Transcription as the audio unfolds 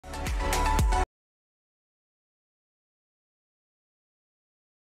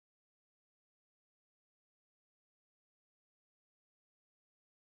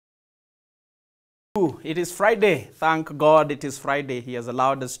It is Friday. Thank God it is Friday. He has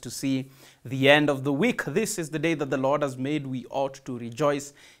allowed us to see the end of the week. This is the day that the Lord has made. We ought to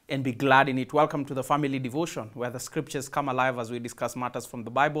rejoice and be glad in it. Welcome to the Family Devotion, where the scriptures come alive as we discuss matters from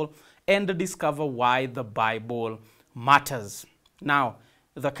the Bible and discover why the Bible matters. Now,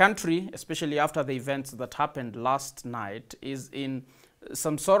 the country, especially after the events that happened last night, is in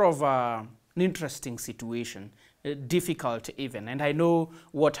some sort of an interesting situation. Difficult even. And I know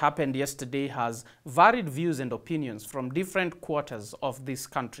what happened yesterday has varied views and opinions from different quarters of this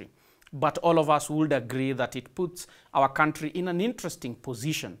country. But all of us would agree that it puts our country in an interesting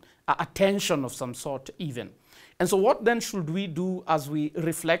position, a tension of some sort even. And so what then should we do as we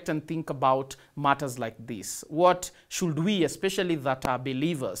reflect and think about matters like this? What should we, especially that are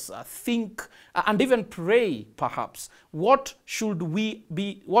believers, think and even pray perhaps? What should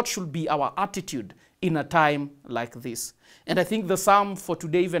be our attitude in a time like this? And I think the psalm for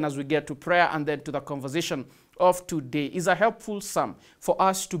today, even as we get to prayer and then to the conversation of today, is a helpful psalm for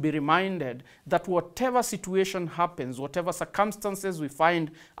us to be reminded that whatever situation happens, whatever circumstances we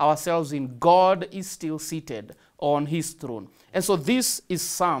find ourselves in, God is still seated on his throne. And so this is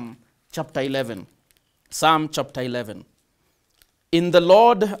Psalm chapter 11. Psalm chapter 11. In the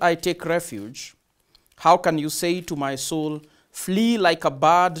Lord I take refuge. How can you say to my soul, flee like a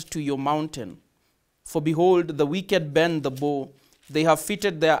bird to your mountain? For behold, the wicked bend the bow. They have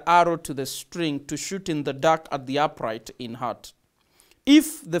fitted their arrow to the string to shoot in the dark at the upright in heart.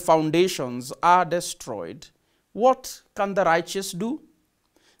 If the foundations are destroyed, what can the righteous do?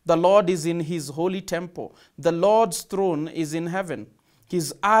 The Lord is in his holy temple. The Lord's throne is in heaven.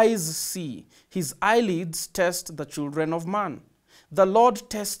 His eyes see. His eyelids test the children of man. The Lord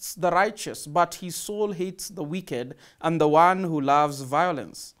tests the righteous, but his soul hates the wicked and the one who loves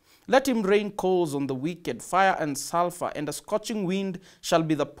violence. Let him rain coals on the wicked, fire and sulfur, and a scorching wind shall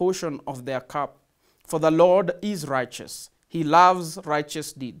be the portion of their cup. For the Lord is righteous. He loves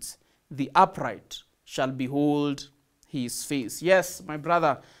righteous deeds. The upright shall behold his face. Yes, my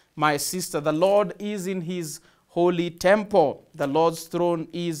brother, my sister, the Lord is in his holy temple. The Lord's throne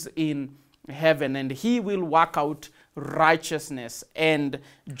is in heaven, and he will work out righteousness and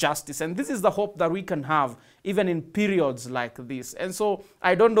justice. And this is the hope that we can have even in periods like this. And so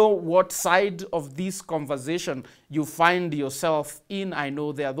I don't know what side of this conversation you find yourself in. I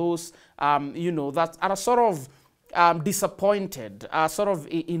know there are those that are sort of disappointed, sort of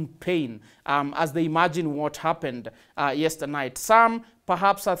in pain as they imagine what happened yesterday night. Some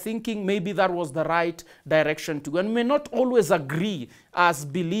perhaps are thinking maybe that was the right direction to go. And we may not always agree as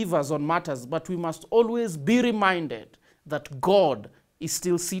believers on matters, but we must always be reminded that God is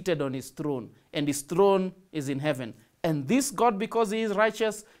still seated on his throne, and his throne is in heaven. And this God, because he is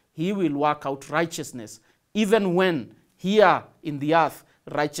righteous, he will work out righteousness, even when here in the earth,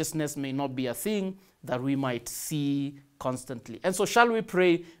 righteousness may not be a thing that we might see constantly. And so shall we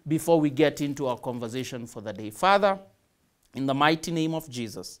pray before we get into our conversation for the day? Father, in the mighty name of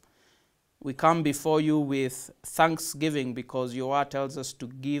Jesus, we come before you with thanksgiving because your word tells us to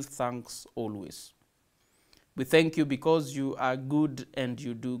give thanks always. We thank you because you are good and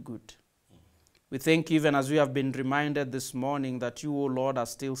you do good. We thank you even as we have been reminded this morning that you, O Lord, are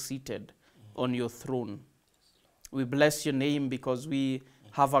still seated on your throne. We bless your name because we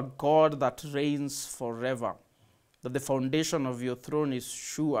have a God that reigns forever, that the foundation of your throne is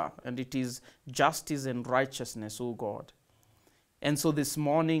sure, and it is justice and righteousness, O God. And so this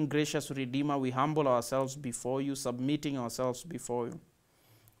morning, gracious Redeemer, we humble ourselves before you, submitting ourselves before you.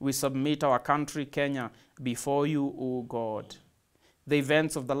 We submit our country, Kenya, before you, O God. The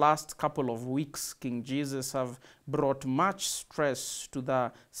events of the last couple of weeks, King Jesus, have brought much stress to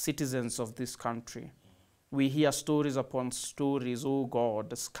the citizens of this country. We hear stories upon stories, oh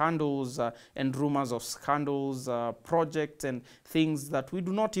God, scandals and rumors of scandals, projects and things that we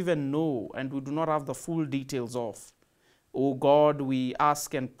do not even know and we do not have the full details of. Oh God, we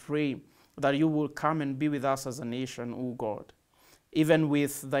ask and pray that you will come and be with us as a nation, oh God. Even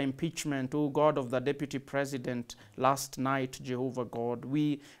with the impeachment, oh God, of the deputy president last night, Jehovah God,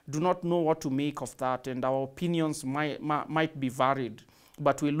 we do not know what to make of that, and our opinions might be varied.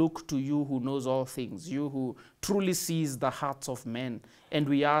 But we look to you who knows all things, you who truly sees the hearts of men. And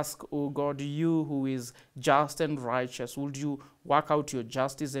we ask, oh God, you who is just and righteous, would you work out your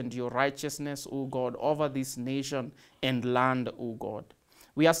justice and your righteousness, oh God, over this nation and land, oh God.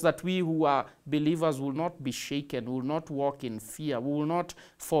 We ask that we who are believers will not be shaken, will not walk in fear, we will not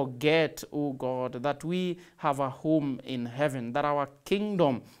forget, oh God, that we have a home in heaven, that our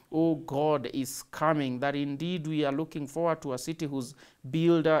kingdom, oh God, is coming, that indeed we are looking forward to a city whose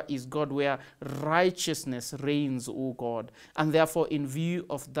builder is God, where righteousness reigns, oh God. And therefore, in view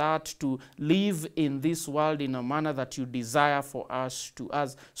of that, to live in this world in a manner that you desire for us to,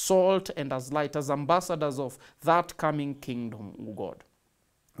 as salt and as light, as ambassadors of that coming kingdom, oh God.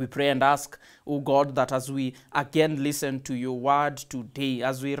 We pray and ask, oh God, that as we again listen to your word today,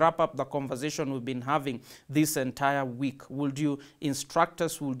 as we wrap up the conversation we've been having this entire week, would you instruct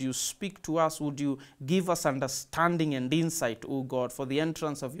us, would you speak to us, would you give us understanding and insight, oh God, for the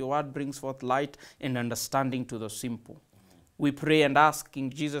entrance of your word brings forth light and understanding to the simple. We pray and ask,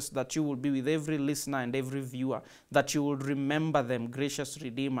 King Jesus, that you will be with every listener and every viewer, that you will remember them, gracious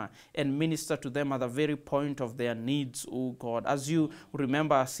Redeemer, and minister to them at the very point of their needs, O God, as you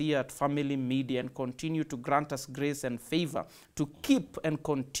remember us here at Family Media and continue to grant us grace and favor to keep and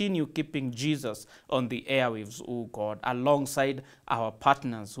continue keeping Jesus on the airwaves, O God, alongside our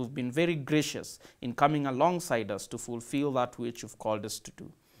partners who've been very gracious in coming alongside us to fulfill that which you've called us to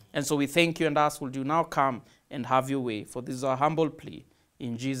do. And so we thank you and ask, will you now come and have your way? For this is our humble plea.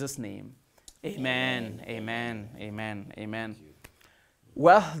 In Jesus' name, amen, amen, amen, amen.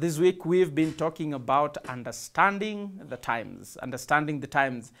 Well, this week we've been talking about understanding the times.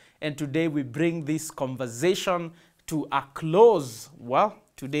 And today we bring this conversation to a close. Well,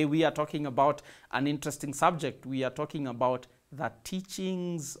 today we are talking about an interesting subject. We are talking about the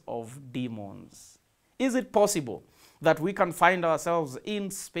teachings of demons. Is it possible that we can find ourselves in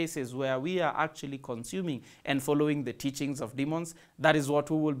spaces where we are actually consuming and following the teachings of demons? That is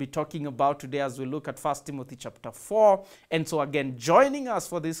what we will be talking about today as we look at 1 Timothy chapter 4. And so again, joining us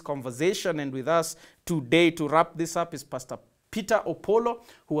for this conversation and with us today to wrap this up is Pastor Peter Opolo,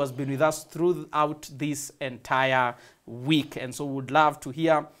 who has been with us throughout this entire week. And so we would love to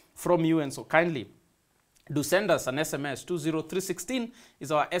hear from you, and so kindly do send us an SMS. 20316 is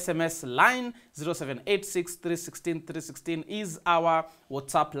our SMS line. 0786 316 316 is our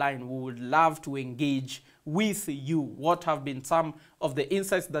WhatsApp line. We would love to engage with you. What have been some of the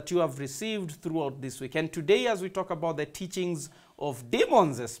insights that you have received throughout this week? And today, as we talk about the teachings of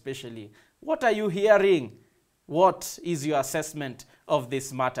demons especially, what are you hearing? What is your assessment of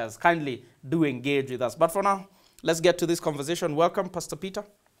these matters? Kindly do engage with us. But for now, let's get to this conversation. Welcome, Pastor Peter.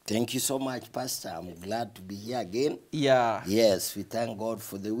 Thank you so much, Pastor. I'm glad to be here again. Yeah. Yes, we thank God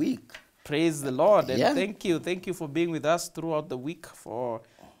for the week. Praise the Lord. And Yeah. thank you for being with us throughout the week, for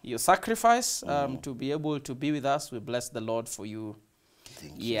your sacrifice to be able to be with us. We bless the Lord for you.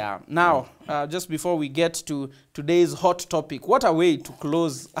 Thank you. Yeah. Now, just before we get to today's hot topic, what a way to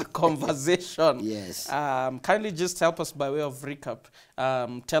close a conversation. Yes. Kindly just help us by way of recap.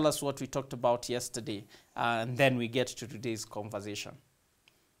 Tell us what we talked about yesterday, and then we get to today's conversation.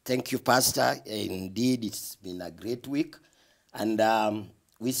 Thank you, Pastor. Indeed, it's been a great week. And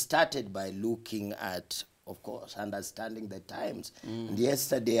we started by looking at, of course, understanding the times. And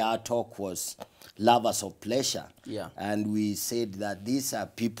yesterday our talk was lovers of pleasure. Yeah. And we said that these are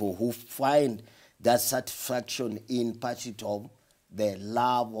people who find that satisfaction in pursuit of the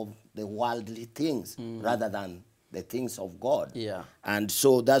love of the worldly things rather than the things of God. Yeah. And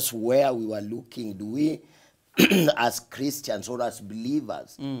so that's where we were looking. Do we, as Christians or as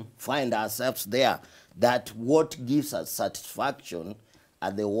believers, find ourselves there, that what gives us satisfaction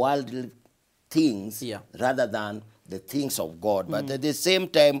are the worldly things rather than the things of God? But at the same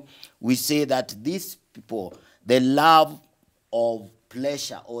time, we say that these people, the love of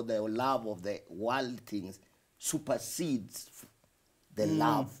pleasure or the love of the world things supersedes the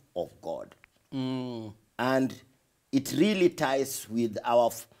love of God. And it really ties with our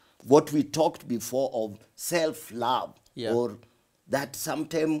what we talked before of self-love, or that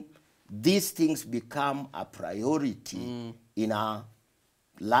sometimes these things become a priority in our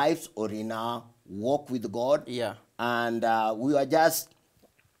lives or in our walk with God. Yeah. And we were just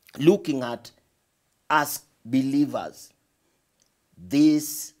looking at, as believers,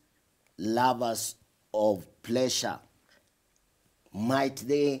 these lovers of pleasure, might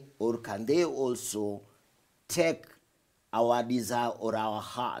they or can they also take our desire or our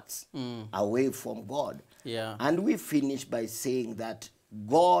hearts away from God? Yeah. And we finish by saying that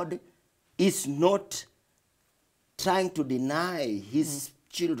God is not trying to deny his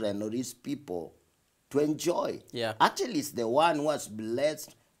children or his people to enjoy. Yeah. Actually, it's the one who has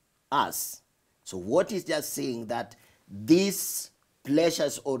blessed us. So what is just saying that these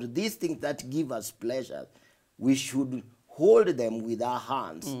pleasures or these things that give us pleasure, we should hold them with our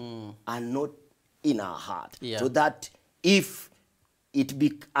hands and not in our heart. Yeah. So that if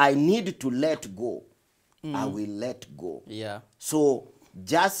I need to let go, I will let go. Yeah. So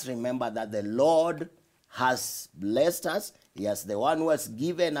just remember that the Lord has blessed us. He is the one who has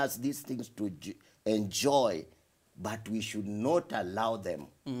given us these things to enjoy, but we should not allow them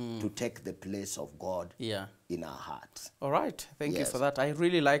to take the place of God Yeah. in our hearts. All right. Thank you Yes. for that. I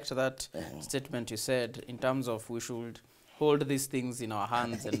really liked that statement you said in terms of we should hold these things in our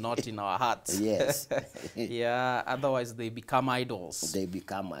hands and not in our hearts. Yes. Yeah. Otherwise, they become idols. They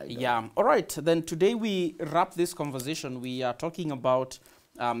become idols. Yeah. All right. Then today we wrap this conversation. We are talking about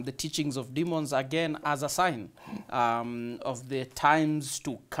the teachings of demons again as a sign of the times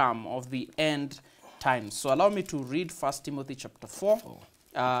to come, of the end times. So allow me to read 1 Timothy chapter 4,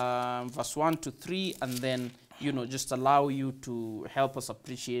 verse 1 to 3, and then, just allow you to help us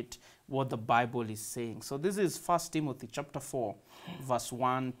appreciate what the Bible is saying. So this is 1 Timothy chapter 4, verse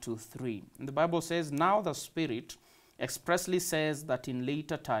 1 to 3. And the Bible says, "Now the Spirit expressly says that in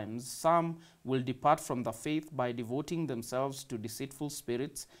later times some will depart from the faith by devoting themselves to deceitful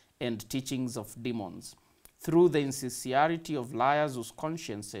spirits and teachings of demons, through the insincerity of liars whose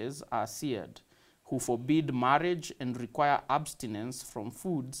consciences are seared, who forbid marriage and require abstinence from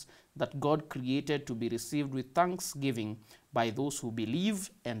foods that God created to be received with thanksgiving by those who believe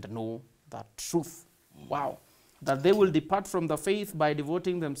and know the truth." Wow. That they will depart from the faith by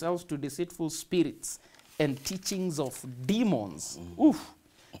devoting themselves to deceitful spirits and teachings of demons. Oof.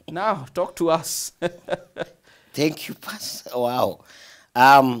 Now, talk to us. Thank you, Pastor. Wow.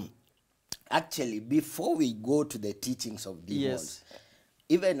 Actually, before we go to the teachings of demons,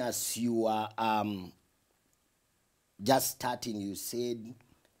 even as you are just starting, you said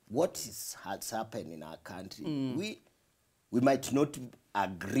what has happened in our country. We might not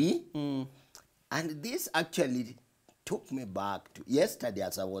agree. And this actually took me back to yesterday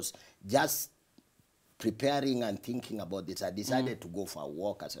as I was just preparing and thinking about this. I decided to go for a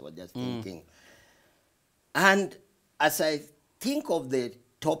walk as I was just thinking. And as I think of the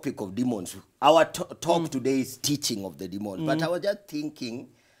topic of demons, our talk today is teaching of the demons. But I was just thinking,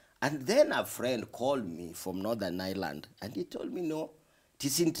 and then a friend called me from Northern Ireland, and he told me, no, it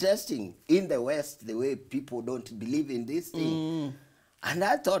is interesting in the West, the way people don't believe in this thing. And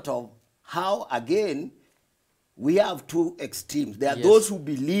I thought of how, again, we have two extremes. There are those who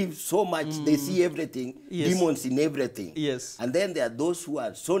believe so much, they see everything, demons in everything. Yes. And then there are those who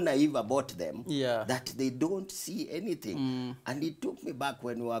are so naive about them Yeah. that they don't see anything. And it took me back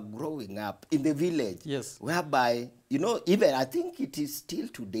when we were growing up in the village, Yes. whereby, even I think it is still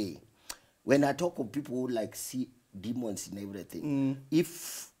today, when I talk of people who like see demons in everything,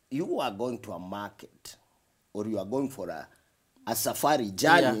 if you are going to a market or you are going for a safari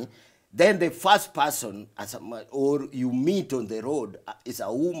journey, then the first person or you meet on the road is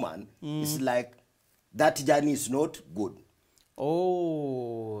a woman, it's like that journey is not good.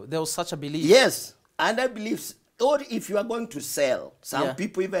 Oh, there was such a belief. Yes, and I believe, or if you are going to sell, some Yeah.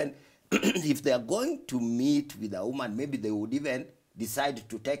 people even, if they are going to meet with a woman, maybe they would even decide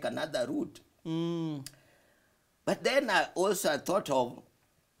to take another route. But then I also thought of,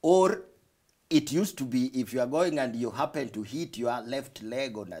 or it used to be, if you are going and you happen to hit your left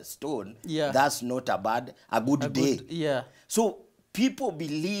leg on a stone, that's not a good day. Yeah. So people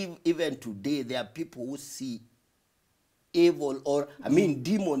believe even today there are people who see evil or,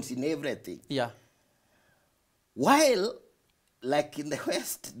 demons in everything. Yeah. While, like in the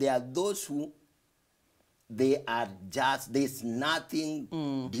West, there are those who, they are just, there's nothing,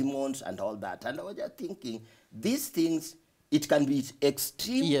 demons and all that. And I was just thinking, these things, it can be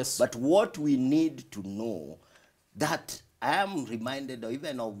extreme, but what we need to know, that I am reminded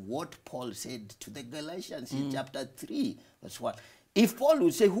even of what Paul said to the Galatians in chapter 3, verse 1. If Paul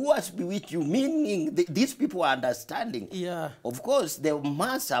would say, who has bewitched you, meaning these people are understanding. Of course, there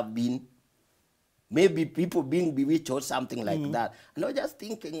must have been maybe people being bewitched or something like that. And I was just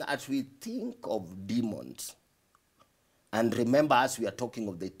thinking, as we think of demons, and remember as we are talking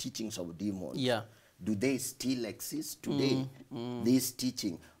of the teachings of demons, do they still exist today, this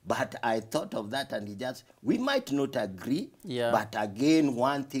teaching? But I thought of that, and we might not agree, but again,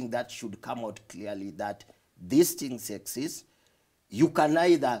 one thing that should come out clearly, that these things exist. You can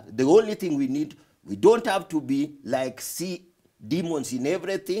either, the only thing we don't have to be like see demons in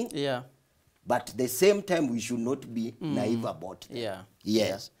everything, but at the same time, we should not be naive about them.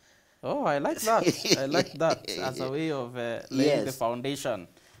 Yes. Oh, I like that. I like that as a way of laying the foundation.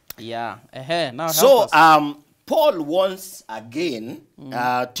 Yeah. Now so, Paul wants again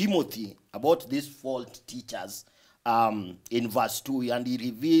Timothy about these false teachers in verse 2, and he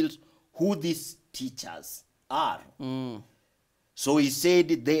reveals who these teachers are. So he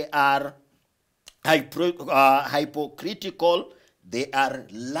said they are hypocritical, They are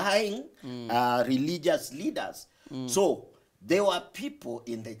lying religious leaders. So there were people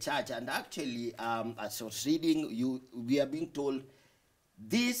in the church, and actually, as I was reading, we are being told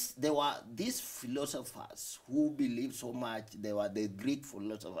there were these philosophers who believed so much. They were the Greek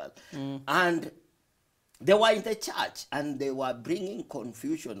philosophers, and they were in the church, and they were bringing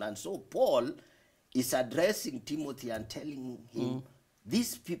confusion. And so Paul is addressing Timothy and telling him,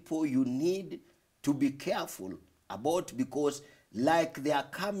 these people you need to be careful about, because like they are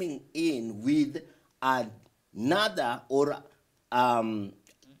coming in with another, or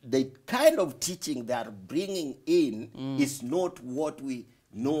the kind of teaching they are bringing in is not what we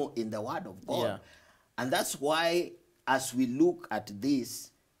know in the Word of God. Yeah. And that's why, as we look at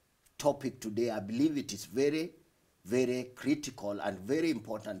this topic today, I believe it is very, very critical and very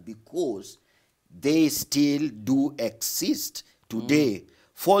important, because they still do exist today.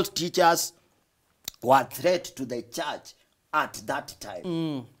 False teachers were a threat to the church at that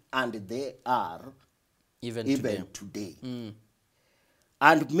time, and they are Even today.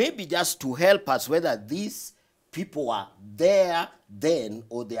 And maybe just to help us, whether these people were there then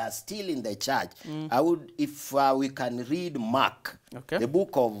or they are still in the church, I would, if we can read Mark, Okay. the book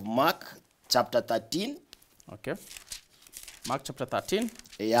of Mark, chapter 13, Okay. Mark chapter 13,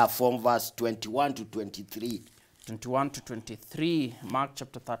 yeah, from verse 21 to 23. 21 to 23. Mark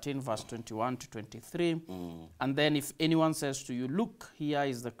chapter 13, verse 21 to 23. And then if anyone says to you, look, here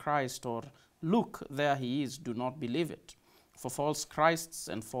is the Christ, or look, there he is, do not believe it. For false Christs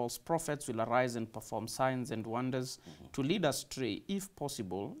and false prophets will arise and perform signs and wonders to lead astray, if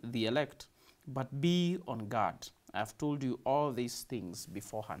possible, the elect. But be on guard. I have told you all these things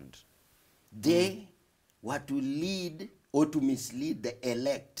beforehand. They were to lead or to mislead the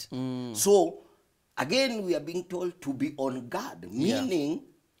elect. So, again, we are being told to be on guard, meaning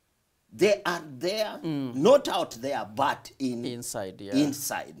they are there, not out there, but Inside, yeah.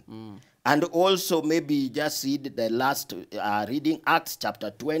 inside. And also, maybe just read the last reading, Acts chapter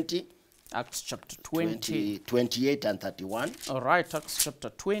 20, Acts chapter 20. 28 and 31. All right, Acts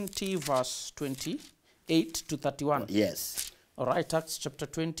chapter 20, verse 28 to 31. Yes. All right, Acts chapter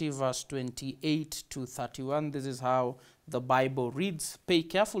 20, verse 28 to 31. This is how the Bible reads. Pay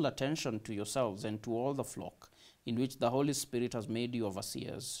careful attention to yourselves and to all the flock, in which the Holy Spirit has made you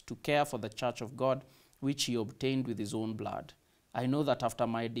overseers, to care for the church of God, which he obtained with his own blood. I know that after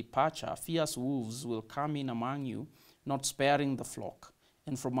my departure, fierce wolves will come in among you, not sparing the flock.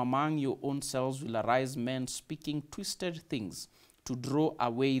 And from among your own selves will arise men speaking twisted things, to draw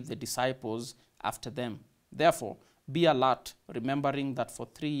away the disciples after them. Therefore, be alert, remembering that for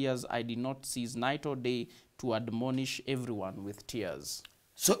 3 years I did not cease night or day to admonish everyone with tears.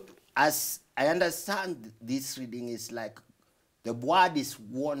 So, as I understand, this reading is like the word is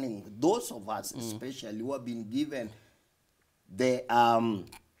warning those of us, especially who have been given the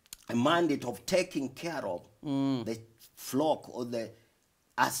mandate of taking care of the flock, or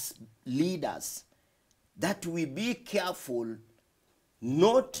as leaders, that we be careful,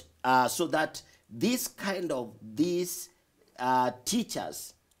 not so that these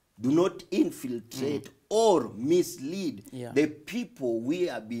teachers do not infiltrate or mislead the people we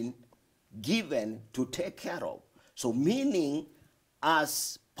have been given to take care of. So meaning,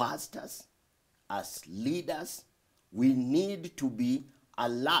 as pastors, as leaders, we need to be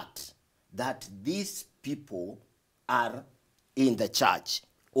alert that these people are in the church,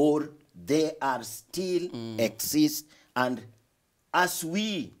 or they are still exist. And as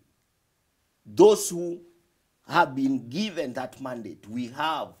those who have been given that mandate, we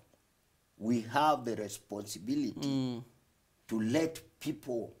have the responsibility to let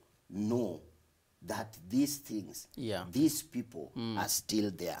people know that these things, these people are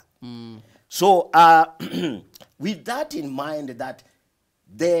still there. So with that in mind, that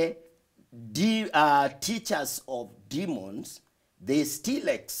the teachers of demons, they still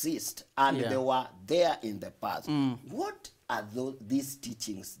exist, and they were there in the past. What are these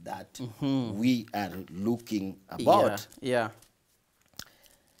teachings that we are looking about?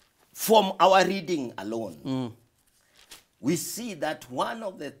 From our reading alone, we see that one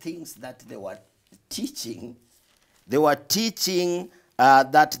of the things that they were teaching that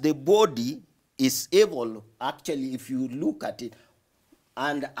the body is evil. Actually, if you look at it,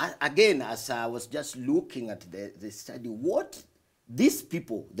 and again, as I was just looking at the study, what these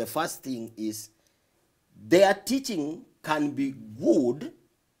people, the first thing is, their teaching can be good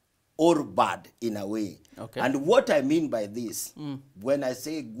or bad in a way. And what I mean by this, when I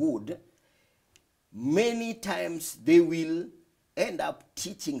say good, many times they will end up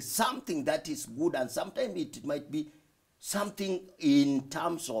teaching something that is good, and sometimes it might be something in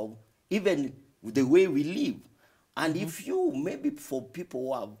terms of even the way we live. And if you, maybe for people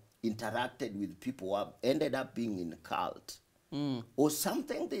who have interacted with people who have ended up being in cult or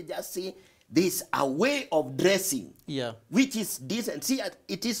something, they just say there's a way of dressing Yeah. which is decent. See,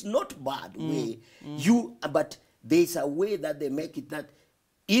 it is not bad way. But there's a way that they make it that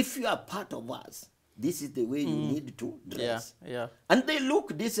if you are part of us, this is the way you need to dress. Yeah. And they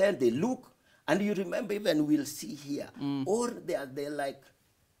look decent, they look, and you remember even we'll see here, or they're like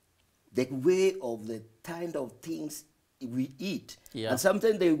the way of the kind of things we eat. Yeah. And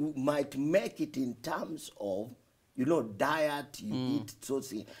sometimes they might make it in terms of, you know, diet, you eat, so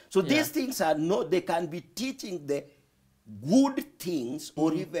things. So these things are not, they can be teaching the good things,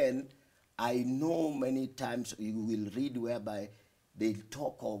 or even, I know many times you will read whereby they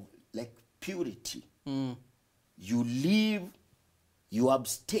talk of like purity. You live, you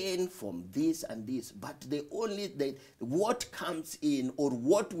abstain from this and this, but what comes in or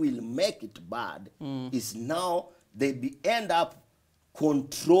what will make it bad is now they end up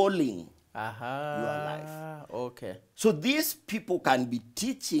controlling your life. Okay. So these people can be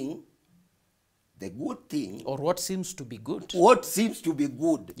teaching the good thing, Or what seems to be good. what seems to be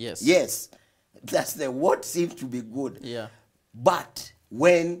good. Yes. Yes, that's the what seems to be good. Yeah. But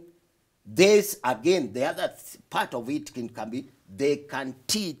when there's, again, the other part of it can be, they can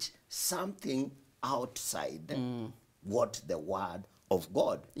teach something outside what the word of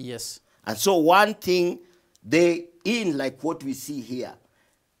God. Yes. And so one thing like what we see here,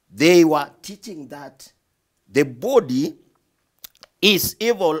 they were teaching that the body is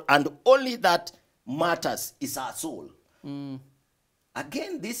evil and only that matters is our soul.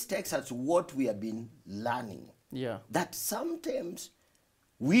 Again, this takes us to what we have been learning. Yeah. That sometimes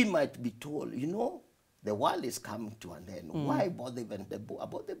we might be told, you know, the world is coming to an end. Why bother even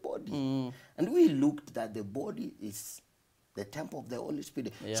about the body? And we looked that the body is the temple of the Holy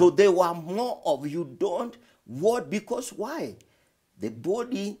Spirit. Yeah. So there were more of you don't what, because why? The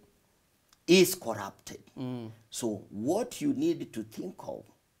body is corrupted. So what you need to think of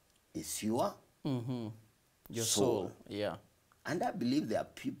is your Your soul. soul. Yeah. And I believe there are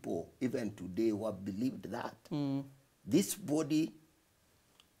people even today who have believed that this body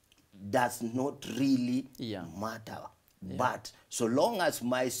does not really Yeah. matter. But so long as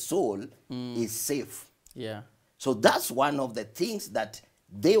my soul is safe. Yeah. So that's one of the things that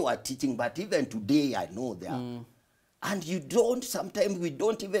they were teaching. But even today, I know they are. And you don't, sometimes we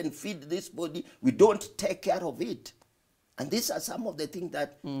don't even feed this body. We don't take care of it. And these are some of the things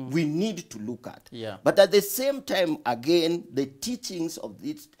that we need to look at. Yeah. But at the same time, again, the teachings of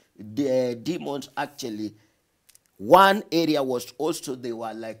these the demons, actually, one area was also they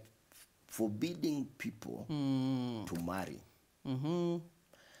were like forbidding people to marry.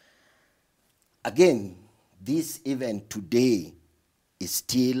 Again, this even today is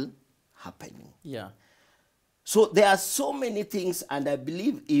still happening. Yeah. So there are so many things, and I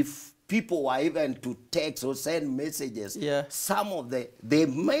believe if people were even to text or send messages, Yeah. there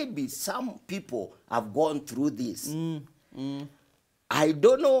may be some people have gone through this. I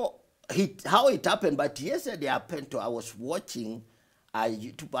don't know how it happened, but yesterday I was watching a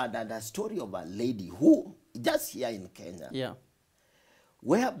YouTube and a story of a lady who, just here in Kenya, Yeah.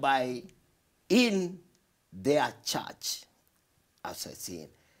 whereby in their church, as I said,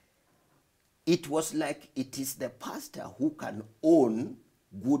 it was like it is the pastor who can own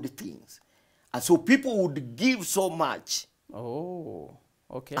good things. And so people would give so much. Oh.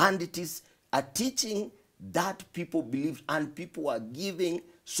 Okay. And it is a teaching that people believe, and people are giving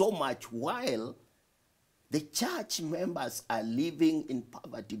so much while the church members are living in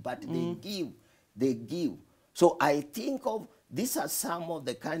poverty, but they give. So I think of these are some of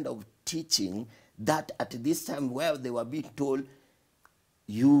the kind of teaching that at this time where they were being told,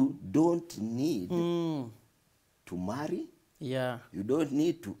 you don't need to marry, Yeah. you don't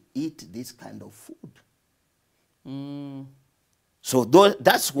need to eat this kind of food. So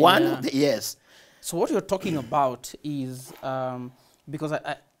that's one of the, yes. So what you're talking about is, because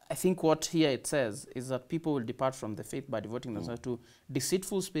I think what here it says is that people will depart from the faith by devoting themselves to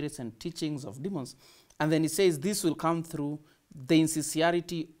deceitful spirits and teachings of demons. And then it says this will come through the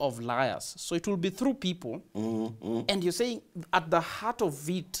insincerity of liars. So it will be through people. And you're saying at the heart of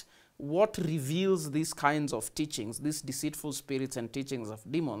it, what reveals these kinds of teachings, these deceitful spirits and teachings of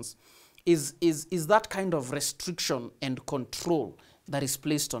demons, is that kind of restriction and control that is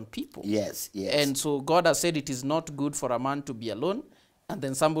placed on people. Yes, yes. And so God has said it is not good for a man to be alone. And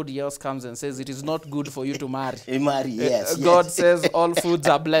then somebody else comes and says it is not good for you to marry. Marry, yes. God says all foods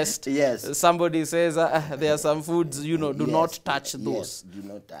are blessed. Yes. Somebody says there are some foods, do not touch those. Yes, do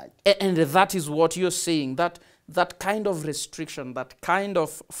not touch. And that is what you're saying, that that kind of restriction, that kind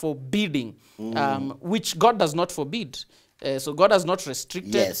of forbidding, which God does not forbid. So God has not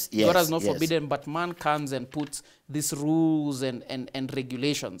restricted, Yes, God has yes, not yes. forbidden, but man comes and puts these rules and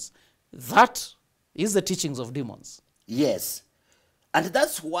regulations. That is the teachings of demons. Yes. And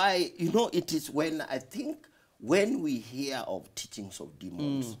that's why, it is when we hear of teachings of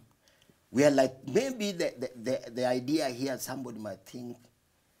demons, we are like, maybe the idea here, somebody might think,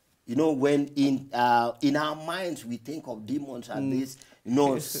 when in our minds we think of demons and this,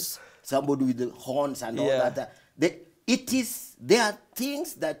 somebody with the horns and all Yeah. that. There are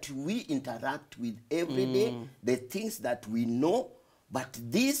things that we interact with every day, the things that we know, but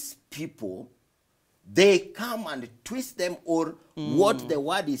these people, they come and twist them, or what the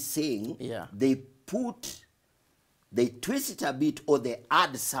word is saying, Yeah. they twist it a bit, or they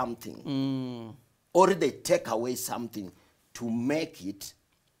add something, or they take away something to make it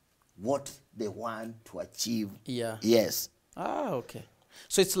what they want to achieve. Yeah. Yes. Ah, okay.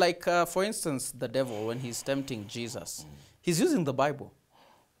 So it's like, for instance, the devil, when he's tempting Jesus, he's using the Bible.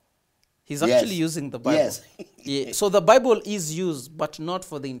 He's Yes. actually using the Bible. Yes. Yeah. So the Bible is used, but not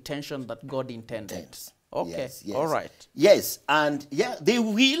for the intention that God intended. Yes. Okay. Yes, yes. All right. Yes, and they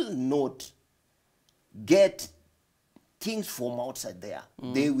will not get things from outside there.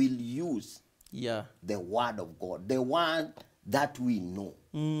 They will use Yeah. the word of God, the one that we know.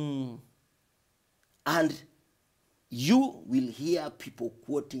 And you will hear people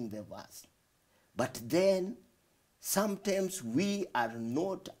quoting the verse. But then sometimes we are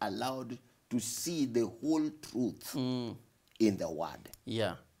not allowed to see the whole truth in the word.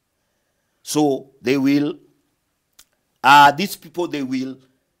 Yeah. So they will, these people, they will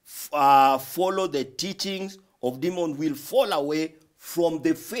follow the teachings of demons, will fall away from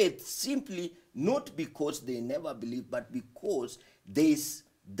the faith, simply not because they never believe, but because there is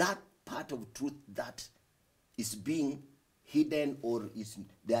that part of truth that is being hidden, or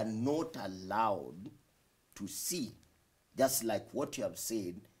they are not allowed to see. Just like what you have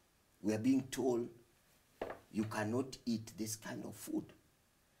said, we are being told you cannot eat this kind of food.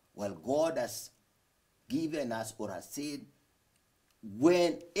 Well, God has given us, or has said,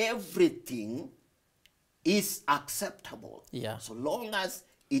 when everything is acceptable, Yeah. so long as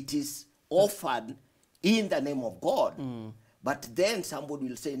it is offered in the name of God. But then somebody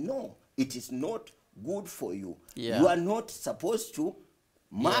will say, no, it is not good for you. Yeah. You are not supposed to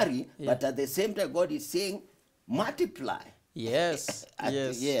marry, Yeah. but at the same time, God is saying, multiply. Yes,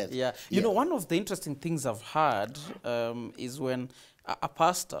 yes, Yes, yeah. You yeah. know, one of the interesting things I've heard is when a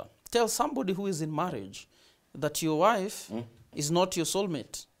pastor tells somebody who is in marriage that your wife is not your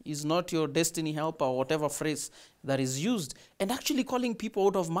soulmate, is not your destiny helper, or whatever phrase that is used, and actually calling people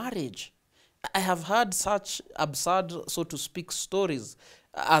out of marriage. I have heard such absurd, so to speak, stories.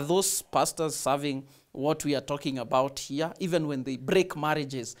 Are those pastors serving what we are talking about here? Even when they break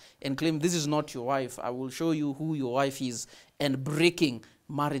marriages and claim, this is not your wife, I will show you who your wife is, and breaking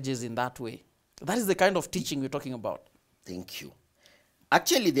marriages in that way. That is the kind of teaching we're talking about. Thank you.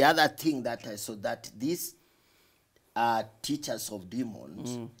 Actually, the other thing that I saw, that these teachers of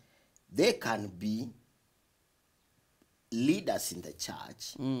demons, they can be leaders in the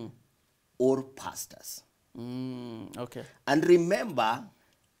church or pastors. Okay. And remember,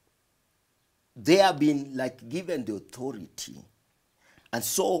 they have been like given the authority. And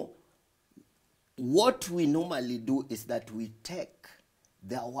so what we normally do is that we take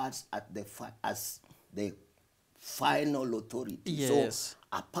their words at as the final authority. Yes.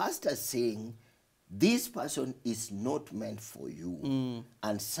 So a pastor saying, this person is not meant for you,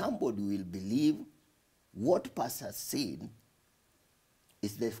 and somebody will believe what pastor said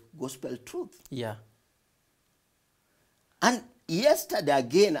is the gospel truth. Yeah. And yesterday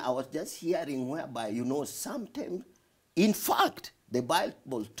again, I was just hearing whereby, sometimes, in fact, the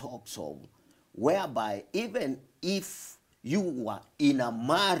Bible talks of whereby even if you were in a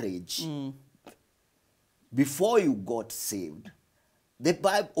marriage before you got saved, the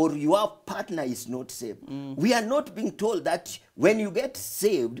Bible, or your partner is not saved, we are not being told that when you get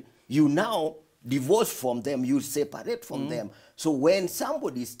saved, you now divorce from them, you separate from them. So when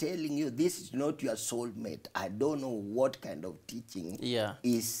somebody is telling you this is not your soulmate, I don't know what kind of teaching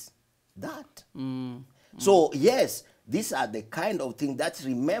is that. So yes, these are the kind of things that,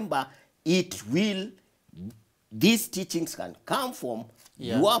 remember, these teachings can come from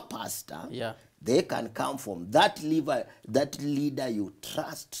your pastor. Yeah. They can come from that leader you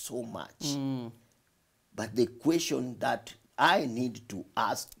trust so much. But the question that I need to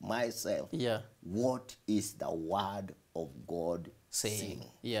ask myself, Yeah. what is the word of God saying?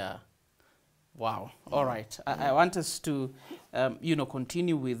 Yeah. Wow. All right. I want us to,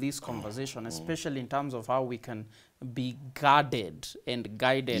 continue with this conversation, especially in terms of how we can be guarded and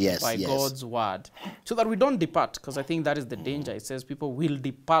guided Yes, by yes. God's word, so that we don't depart, because I think that is the danger. It says people will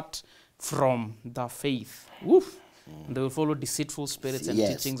depart from the faith. Woof. They will follow deceitful spirits and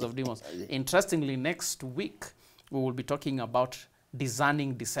Yes. teachings of demons. Interestingly, next week, we will be talking about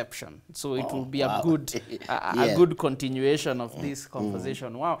discerning deception. So it will be wow. a good a Yeah. good continuation of this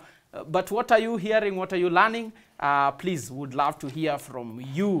conversation. Wow. But what are you hearing? What are you learning? Please, would love to hear from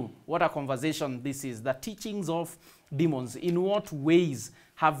you. What a conversation this is. The teachings of demons. In what ways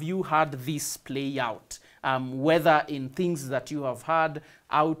have you had this play out? Whether in things that you have heard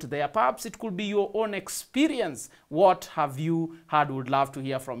out there. Perhaps it could be your own experience. What have you heard? Would love to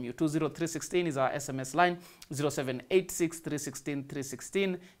hear from you. 20316 is our SMS line.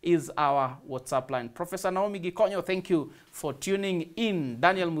 0786316316 is our WhatsApp line. Professor Naomi Gikonyo, thank you for tuning in.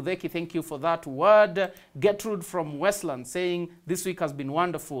 Daniel Mudheki, thank you for that word. Gertrude from Westland saying, this week has been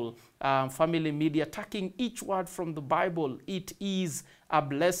wonderful. Family media, taking each word from the Bible. It is a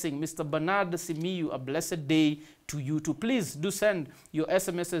blessing. Mr. Bernard Simiyu, a blessed day to you too. Please do send your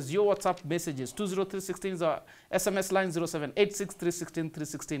SMSs, your WhatsApp messages. 20316 is our SMS line.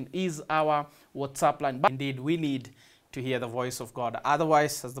 0786316316 is our WhatsApp line. But indeed, we need to hear the voice of God.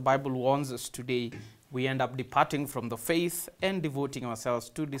 Otherwise, as the Bible warns us today, we end up departing from the faith and devoting ourselves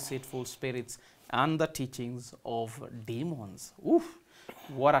to deceitful spirits and the teachings of demons. Oof.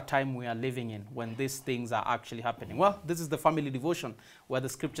 What a time we are living in when these things are actually happening. Well, this is the family devotion where the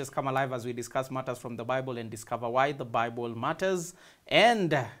scriptures come alive as we discuss matters from the Bible and discover why the Bible matters.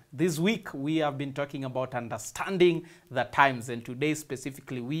 And this week we have been talking about understanding the times, and today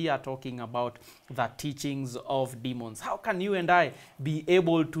specifically we are talking about the teachings of demons. How can you and I be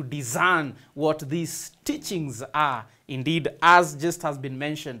able to discern what these teachings are? Indeed, as just has been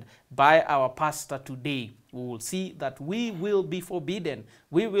mentioned by our pastor today, we will see that we will be forbidden,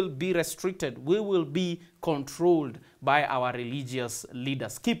 we will be restricted, we will be controlled by our religious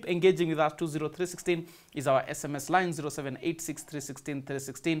leaders. Keep engaging with us. 20316 is our SMS line.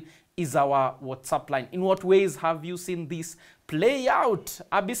 0786316316 is our WhatsApp line. In what ways have you seen this play out?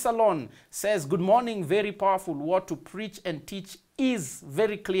 Abisalon says, good morning, very powerful. What to preach and teach is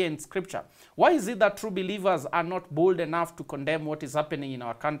very clear in scripture. Why is it that true believers are not bold enough to condemn what is happening in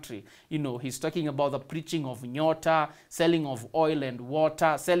our country? You know, he's talking about the preaching of nyota, selling of oil and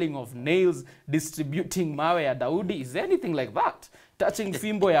water, selling of nails, distributing mawe ya Daudi. Is there anything like that? Touching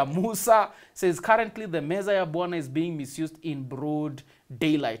fimbo ya Musa. Says currently the Messiah Bwana is being misused in broad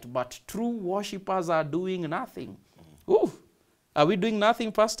daylight, but true worshippers are doing nothing. Ooh, are we doing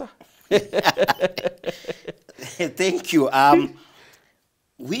nothing, Pastor? Thank you.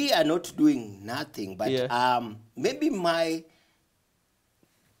 We are not doing nothing, but Yeah. Maybe my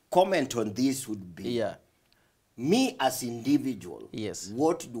comment on this would be, Yeah. me as individual, Yes.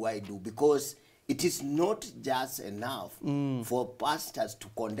 what do I do? Because it is not just enough for pastors to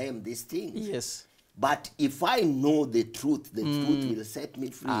condemn these things. Yes. But if I know the truth will set me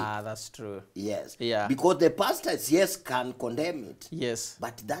free. Ah, that's true. Yes. Yeah. Because the pastors, yes, can condemn it. Yes.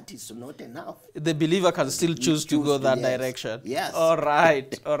 But that is not enough. The believer can still choose to go that yes. direction. Yes. All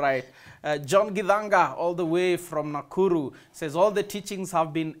right. All right. John Gidanga, all the way from Nakuru, says all the teachings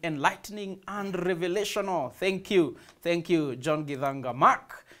have been enlightening and revelational. Thank you. Thank you, John Gidanga.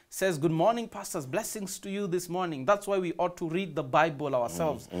 Mark says, good morning, pastors. Blessings to you this morning. That's why we ought to read the Bible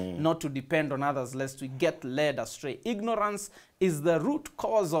ourselves, not to depend on others, lest we get led astray. Ignorance is the root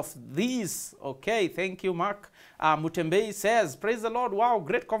cause of this. Okay, thank you, Mark. Mutembei says, praise the Lord. Wow,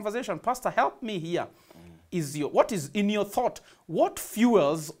 great conversation. Pastor, help me here. What is in your thought? What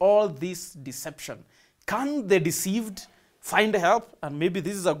fuels all this deception? Can the deceived find help? And maybe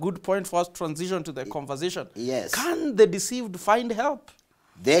this is a good point for us to transition to the conversation. Yes. Can the deceived find help?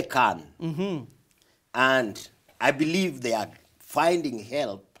 They can. And I believe they are finding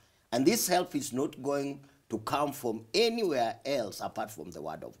help. And this help is not going to come from anywhere else apart from the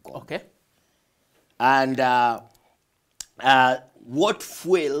word of God. Okay. And what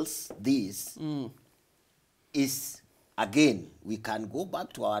fuels this is, again, we can go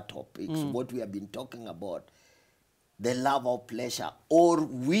back to our topics, what we have been talking about, the love of pleasure, or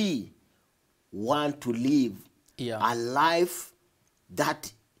we want to live a life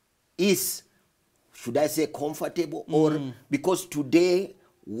that is, should I say, comfortable, or because today,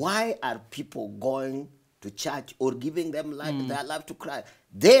 why are people going to church or giving them their life to Christ?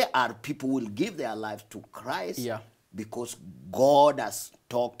 There are people who will give their life to Christ because God has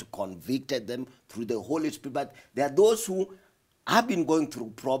talked, convicted them through the Holy Spirit. But there are those who have been going through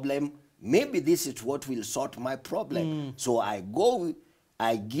problem. Maybe this is what will sort my problem. So I go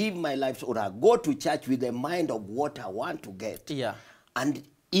I give my life, or I go to church with the mind of what I want to get. Yeah. And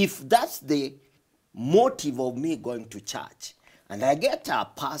if that's the motive of me going to church, and I get a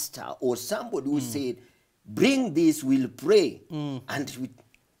pastor or somebody who said, bring this, we'll pray, and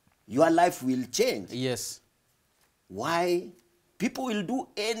your life will change. Yes. Why? People will do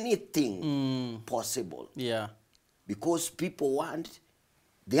anything possible. Yeah. Because people want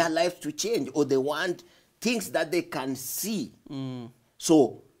their lives to change, or they want things that they can see.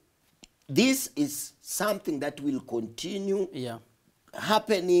 So this is something that will continue Yeah.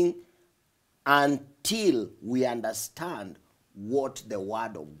 happening until we understand what the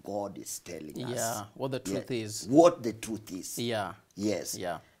word of God is telling us. Yeah. What the truth is. What the truth is. Yeah. Yes.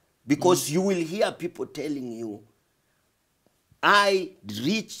 Yeah. Because you will hear people telling you, I'd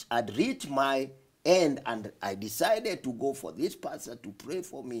reached my end and I decided to go for this pastor to pray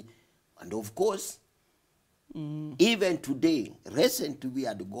for me. And of course, even today, recently we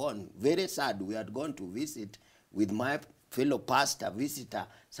had gone, very sad, we had gone to visit with my fellow pastor, visitor,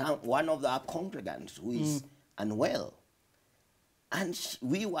 one of our congregants who is unwell. And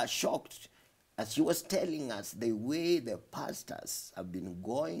we were shocked as she was telling us the way the pastors have been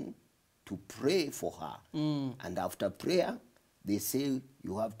going to pray for her. And after prayer, they say,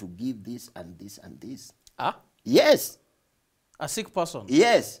 you have to give this and this and this. Ah? Yes. A sick person?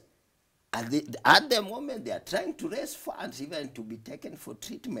 Yes. And at the moment, they are trying to raise funds even to be taken for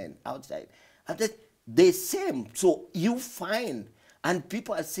treatment outside. And the same. So you find, and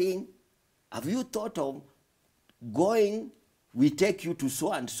people are saying, have you thought of going, we take you to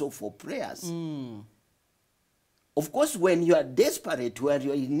so and so for prayers? Of course, when you are desperate, where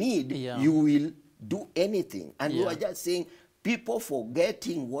you are in need, you will do anything. And we are just saying, people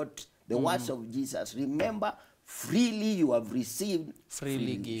forgetting what the words of Jesus. Remember, freely you have received,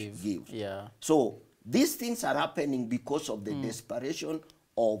 freely give. Yeah. So these things are happening because of the desperation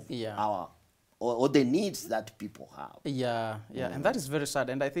of our or the needs that people have. Yeah, yeah, and that is very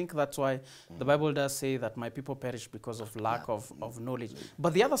sad. And I think that's why the Bible does say that my people perish because of lack of knowledge.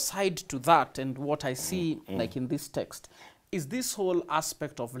 But the other side to that, and what I see like in this text, is this whole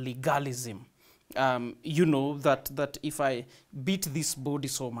aspect of legalism. You know, that if I beat this body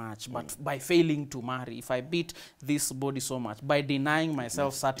so much, but by failing to marry, if I beat this body so much, by denying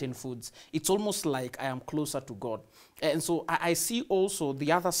myself certain foods, it's almost like I am closer to God. And so I see also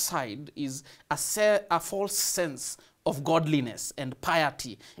the other side is a false sense of godliness and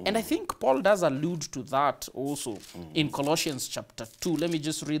piety. And I think Paul does allude to that also in Colossians chapter 2. Let me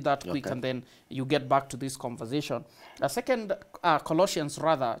just read that quick and then you get back to this conversation. Colossians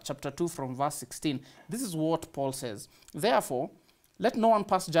chapter 2 from verse 16. This is what Paul says. Therefore, let no one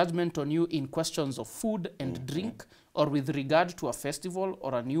pass judgment on you in questions of food and drink, or with regard to a festival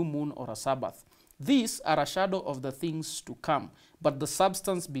or a new moon or a Sabbath. These are a shadow of the things to come, but the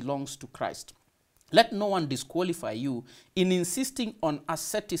substance belongs to Christ. Let no one disqualify you in insisting on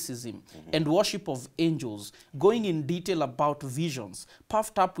asceticism and worship of angels, going in detail about visions,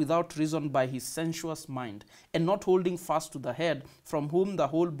 puffed up without reason by his sensuous mind, and not holding fast to the head, from whom the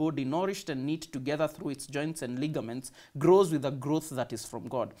whole body, nourished and knit together through its joints and ligaments, grows with a growth that is from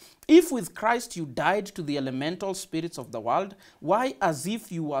God. If with Christ you died to the elemental spirits of the world, why, as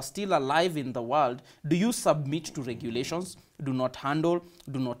if you were still alive in the world, do you submit to regulations? Do not handle,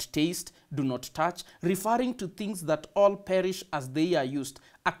 do not taste, do not touch, referring to things that all perish as they are used,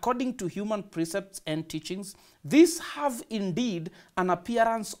 according to human precepts and teachings. These have indeed an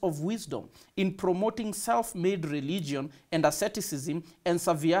appearance of wisdom in promoting self-made religion and asceticism and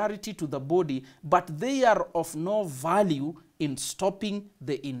severity to the body, but they are of no value in stopping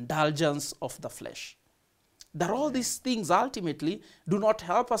the indulgence of the flesh. That all these things ultimately do not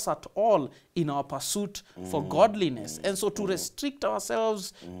help us at all in our pursuit for godliness. And so to restrict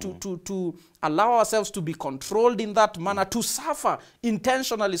ourselves, to allow ourselves to be controlled in that manner, to suffer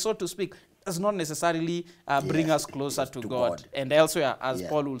intentionally, so to speak, does not necessarily bring us closer to God. And elsewhere, as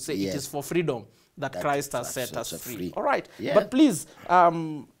Paul will say, it is for freedom that Christ has set us free. All right. But please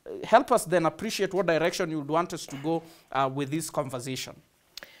help us then appreciate what direction you would want us to go with this conversation.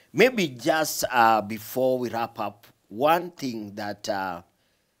 Maybe just before we wrap up, one thing that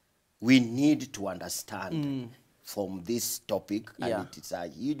we need to understand from this topic, and it is a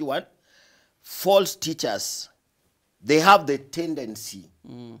huge one, false teachers, they have the tendency,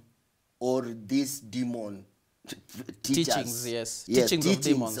 or these demon teachers,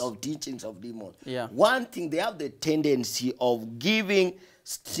 teachings of demons. One thing, they have the tendency of giving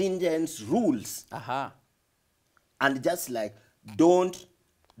stringent rules, and just like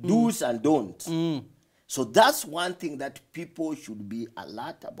do's and don'ts. So that's one thing that people should be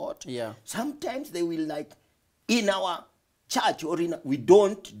alert about. Sometimes they will, like, in our church or we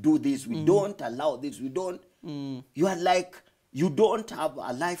don't do this, we don't allow this, we don't, you are like, you don't have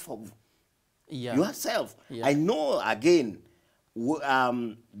a life of Yeah. yourself. Yeah. I know, again,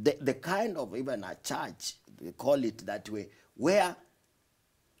 the kind of even a church, they call it that way, where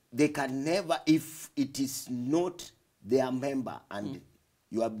they can never, if it is not their member and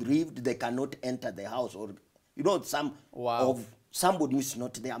you are bereaved, they cannot enter the house, or some Wow. of somebody who is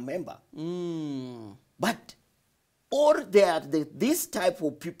not their member. Mm. But or they are this type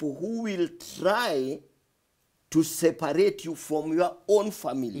of people who will try to separate you from your own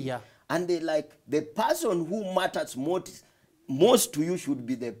family. Yeah. And they like, the person who matters most to you should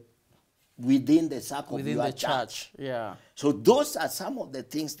be within the circle Within of your the church. Yeah. So those are some of the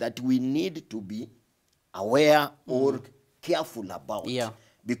things that we need to be aware or careful about. Yeah.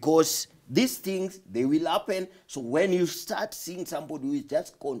 Because these things, they will happen. So when you start seeing somebody who is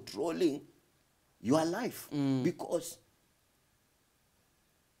just controlling your life, because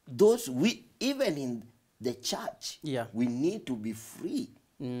even in the church, Yeah. we need to be free.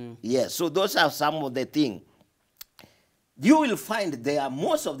 Yes, so those are some of the things. You will find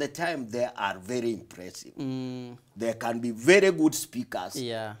most of the time, they are very impressive. They can be very good speakers.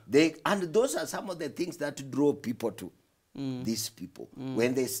 Yeah. And those are some of the things that draw people to these people.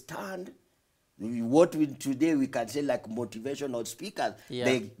 When they stand, today we can say like motivational speakers,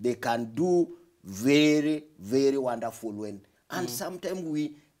 Yeah. they can do very, very wonderful. And sometimes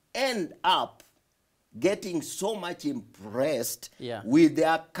we end up getting so much impressed Yeah. with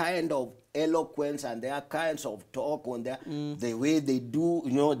their kind of eloquence and their kinds of talk, on the way they do,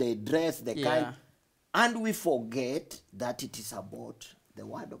 they dress, the Yeah. kind, and we forget that it is about the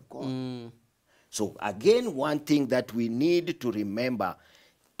word of God. So again, one thing that we need to remember,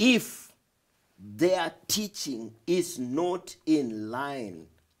 if their teaching is not in line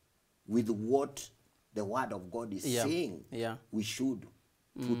with what the word of God is Yeah. saying, Yeah. we should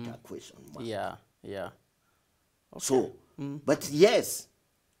put a question mark. Yeah. Yeah. So, but yes,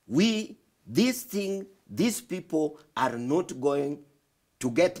 these people are not going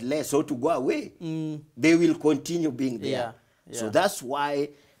to get less or to go away. They will continue being there. Yeah, So yeah. that's why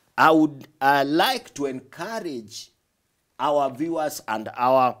I would like to encourage our viewers and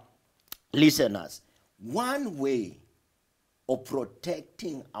our listeners. One way of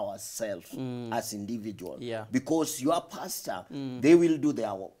protecting ourselves as individuals, Yeah. because your pastor, they will do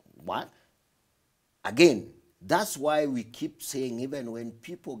their what? Again, that's why we keep saying, even when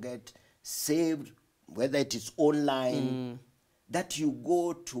people get saved, whether it is online, that you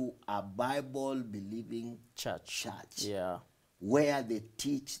go to a Bible-believing church, Yeah. where they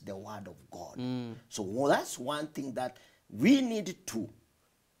teach the word of God. So that's one thing that we need to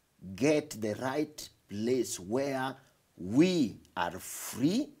get the right place where we are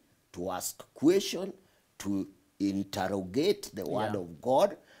free to ask questions, to interrogate the word Yeah. of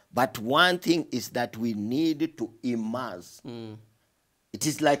God. But one thing is that we need to immerse. It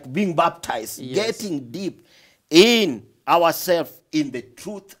is like being baptized, Yes. getting deep in ourselves in the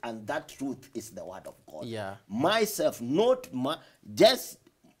truth, and that truth is the word of God. Yeah. Myself, not just,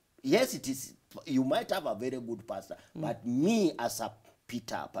 yes, it is, you might have a very good pastor, but me as a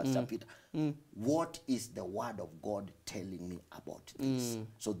Pastor Peter, what is the word of God telling me about this?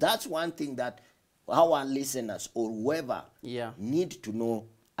 So that's one thing that our listeners or whoever Yeah. need to know.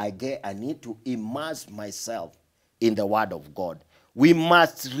 I need to immerse myself in the word of God. We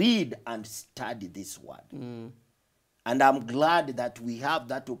must read and study this word. And I'm glad that we have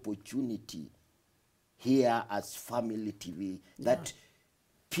that opportunity here as Family TV, that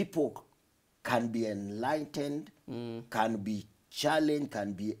people can be enlightened, can be challenged,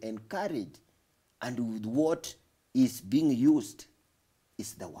 can be encouraged. And with what is being used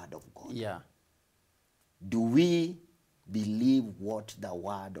is the word of God. Yeah. Do we believe what the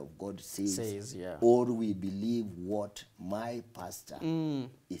word of God Says, yeah. or we believe what my pastor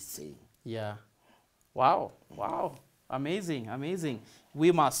is saying? Yeah. Wow. Wow. Amazing. Amazing.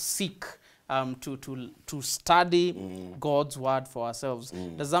 We must seek to study God's word for ourselves.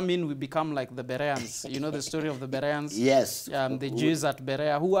 Does that mean we become like the Bereans? You know the story of the Bereans? Yes. The Jews at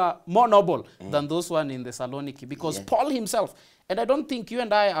Berea, who are more noble than those one in Thessaloniki, because Paul himself, and I don't think you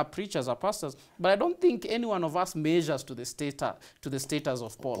and I are preachers, are pastors, but I don't think any one of us measures to the status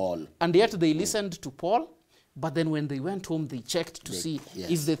of Paul. And yet they listened to Paul, but then when they went home, they checked to see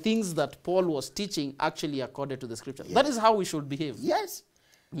if the things that Paul was teaching actually accorded to the scripture. That is how we should behave. Yes.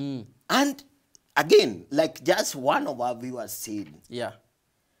 And again, like just one of our viewers said,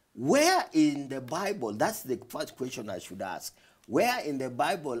 where in the Bible, that's the first question I should ask, where in the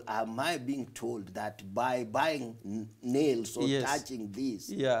Bible am I being told that by buying nails or touching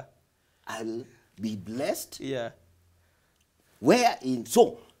this, I'll be blessed? Wherein,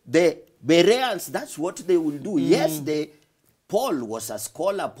 so the Bereans, that's what they will do. Yes, Paul was a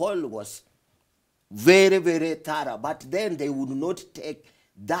scholar, Paul was very, very thorough, but then they would not take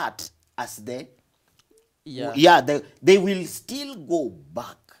that as the, they will still go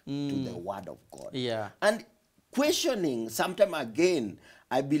back to the word of God. Yeah. And questioning, sometime again,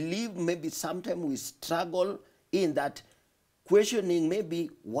 I believe maybe sometime we struggle in that questioning, maybe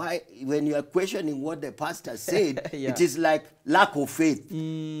why, when you are questioning what the pastor said, it is like lack of faith.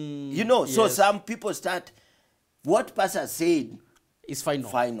 You know, so some people start, what pastor said is final.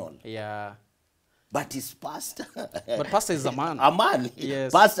 Final. Yeah. But it's pastor. But pastor is a man. A man.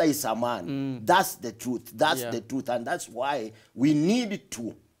 Yes. Pastor is a man. That's the truth. That's the truth. And that's why we need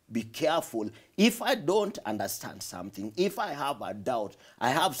to be careful. If I don't understand something, if I have a doubt, I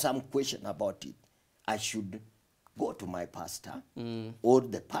have some question about it, I should go to my pastor or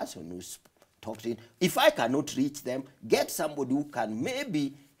the person who's talking. If I cannot reach them, get somebody who can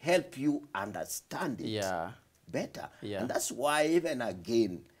maybe help you understand it better. And that's why, even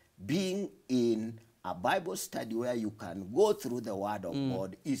again, being in a Bible study where you can go through the Word of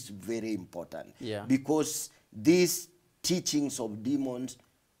God is very important. Because these teachings of demons,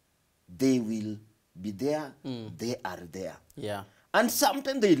 they will be there, they are there. And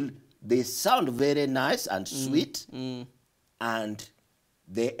sometimes they sound very nice and sweet, and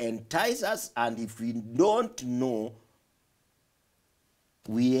they entice us, and if we don't know,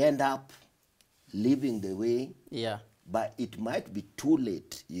 we end up living the way, but it might be too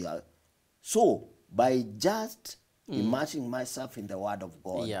late. So, by just immersing myself in the Word of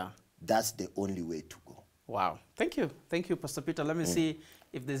God, that's the only way to go. Wow. Thank you. Thank you, Pastor Peter. Let me see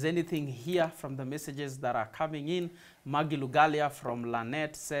if there's anything here from the messages that are coming in. Maggie Lugalia from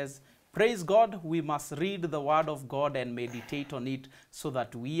Lanette says, praise God, we must read the Word of God and meditate on it so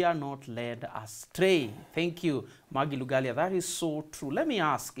that we are not led astray. Thank you, Maggie Lugalia. That is so true. Let me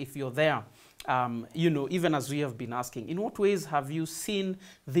ask, if you're there, you know, even as we have been asking, in what ways have you seen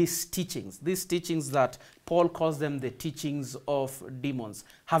these teachings that Paul calls them the teachings of demons?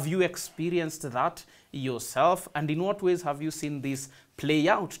 Have you experienced that yourself? And in what ways have you seen this play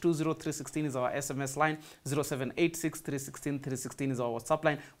out? 20316 is our SMS line. 0786316316 is our WhatsApp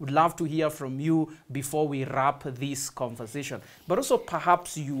line. Would love to hear from you before we wrap this conversation. But also,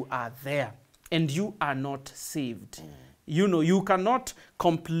 perhaps you are there and you are not saved. You know, you cannot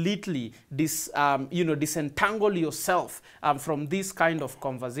completely disentangle yourself from this kind of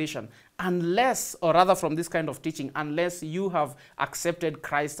conversation unless, or rather from this kind of teaching, unless you have accepted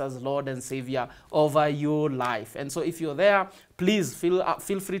Christ as Lord and Savior over your life. And so if you're there, please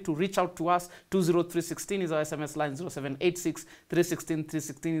feel free to reach out to us. 20316 is our SMS line.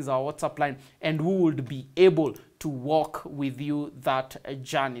 0786316316 is our WhatsApp line. And we would be able to walk with you that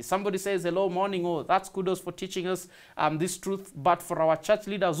journey. Somebody says, hello, morning. Oh, that's kudos for teaching us this truth. But for our church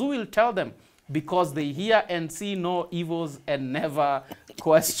leaders, who will tell them? Because they hear and see no evils and never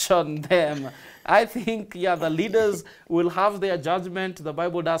question them. I think, the leaders will have their judgment. The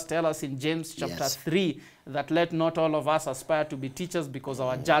Bible does tell us in James chapter 3 that let not all of us aspire to be teachers because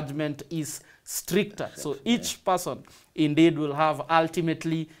our judgment is stricter. So each person indeed will have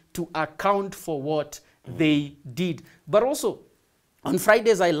ultimately to account for what they did. But also, on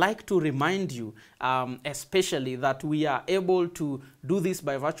Fridays, I like to remind you, especially, that we are able to do this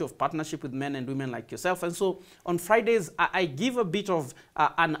by virtue of partnership with men and women like yourself. And so on Fridays, I give a bit of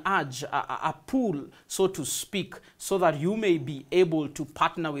an urge, a pull, so to speak, so that you may be able to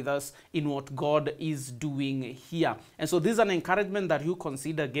partner with us in what God is doing here. And so this is an encouragement that you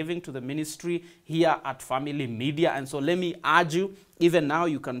consider giving to the ministry here at Family Media. And so let me urge you, even now,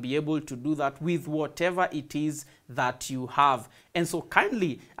 you can be able to do that with whatever it is that you have. And so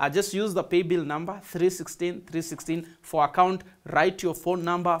kindly just use the pay bill number 316 for account. Write your phone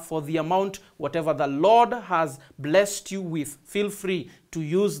number for the amount, whatever the Lord has blessed you with. Feel free to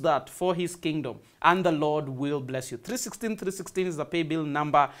use that for his kingdom, and the Lord will bless you. 316 is the pay bill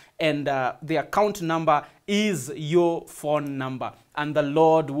number, and the account number is your phone number, and the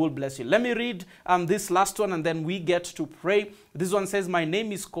Lord will bless you. Let me read this last one, and then we get to pray. This one says, my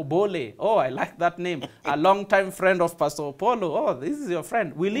name is Kobole. Oh, I like that name. A longtime friend of Pastor Apollo. Oh, this is your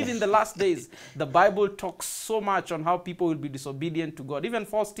friend. We live in the last days. The Bible talks so much on how people will be disobedient to God. Even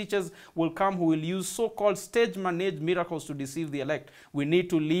false teachers will come who will use so-called stage-managed miracles to deceive the elect. We need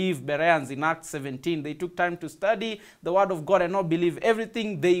to leave Bereans in Acts 17. They took time to study the Word of God and not believe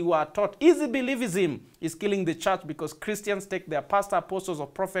everything they were taught. Easy believism is killing the church because Christians take their pastor, apostles, or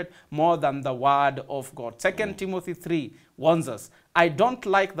prophet more than the Word of God. 2 Timothy 3 warns us. I don't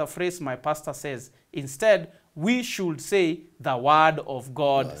like the phrase my pastor says. Instead, we should say the word of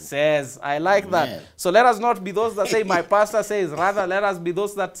God says. I like Amen. that. So let us not be those that say my pastor says. Rather, let us be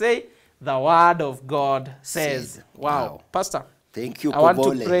those that say the word of God says. Wow. Pastor. Thank you, I want to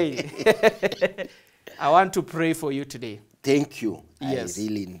Kobole. pray. I want to pray for you today. Thank you. Yes. I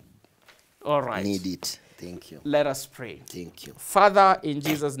really All right. need it. Thank you. Let us pray. Thank you. Father, in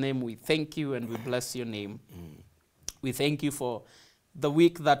Jesus' name, we thank you and we bless your name. We thank you for the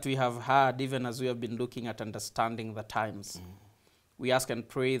week that we have had, even as we have been looking at understanding the times. We ask and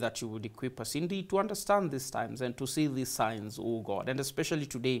pray that you would equip us indeed to understand these times and to see these signs, oh God. And especially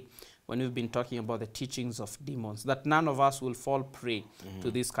today, when we've been talking about the teachings of demons, that none of us will fall prey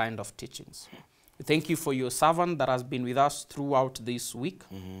to these kind of teachings. We thank you for your servant that has been with us throughout this week.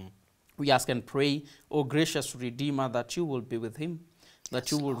 We ask and pray, oh gracious Redeemer, that you will be with him,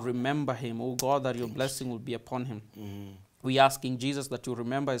 that you will remember him, oh God, that your blessing will be upon him. We ask in Jesus that you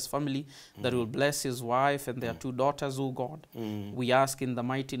remember his family, that you will bless his wife and their 2 daughters, oh God. We ask in the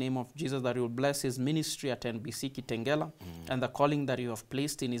mighty name of Jesus that you will bless his ministry at NBC Kitengela and the calling that you have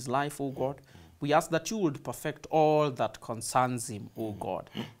placed in his life, oh God. We ask that you would perfect all that concerns him, oh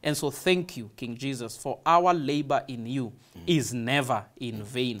God. And so thank you, King Jesus, for our labor in you is never in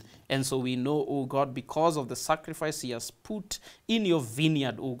vain. And so we know, oh God, because of the sacrifice he has put in your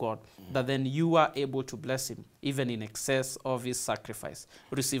vineyard, oh God, that then you are able to bless him, even in excess of his sacrifice.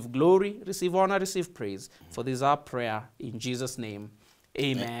 Receive glory, receive honor, receive praise. For this is our prayer in Jesus' name.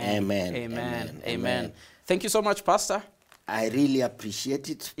 Amen. Amen. Amen. Amen. Thank you so much, Pastor. I really appreciate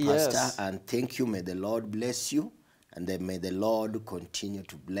it, Pastor, Yes. and thank you. May the Lord bless you, and then may the Lord continue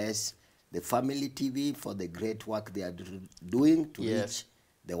to bless the Family TV for the great work they are doing to Yes. reach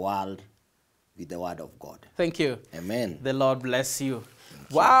the world with the word of God. Thank you. Amen. The Lord bless you.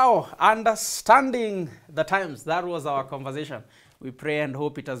 Wow, understanding the times. That was our conversation. We pray and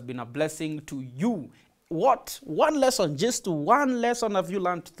hope it has been a blessing to you. What one lesson, just one lesson have you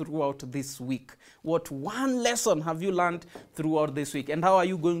learned throughout this week? What one lesson have you learned throughout this week? And how are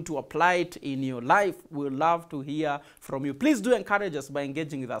you going to apply it in your life? We'd love to hear from you. Please do encourage us by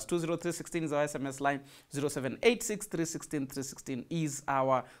engaging with us. 20316 is our SMS line. 0786316316 is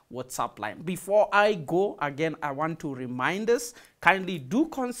our WhatsApp line. Before I go, again, I want to remind us, kindly do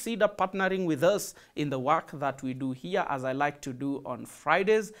consider partnering with us in the work that we do here, as I like to do on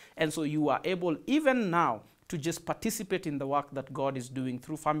Fridays. And so you are able, even now, to just participate in the work that God is doing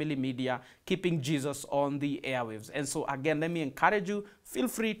through Family Media, keeping Jesus on the airwaves. And so again, let me encourage you, feel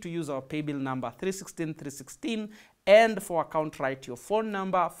free to use our paybill number 316 and for account, write your phone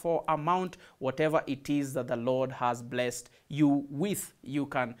number for amount, whatever it is that the Lord has blessed you with, you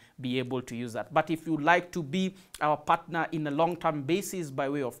can be able to use that. But if you'd like to be our partner in a long-term basis by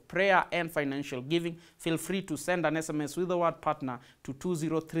way of prayer and financial giving, feel free to send an SMS with the word partner to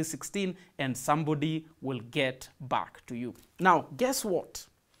 20316 and somebody will get back to you. Now, guess what?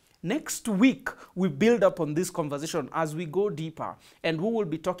 Next week, we build up on this conversation as we go deeper, and we will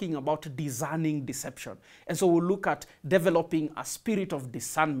be talking about discerning deception. And so we'll look at developing a spirit of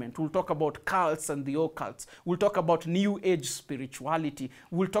discernment. We'll talk about cults and the occults. We'll talk about New Age spirituality.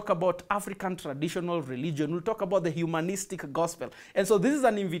 We'll talk about African traditional religion. We'll talk about the humanistic gospel. And so this is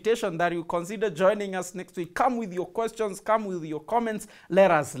an invitation that you consider joining us next week. Come with your questions, come with your comments. Let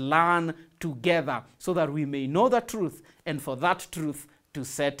us learn together so that we may know the truth, and for that truth to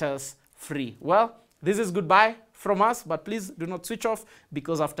set us free. Well, this is goodbye from us, but please do not switch off,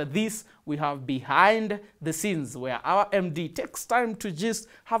 because after this, we have behind the scenes where our MD takes time to just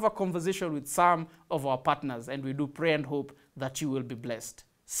have a conversation with some of our partners, and we do pray and hope that you will be blessed.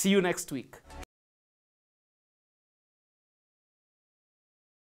 See you next week.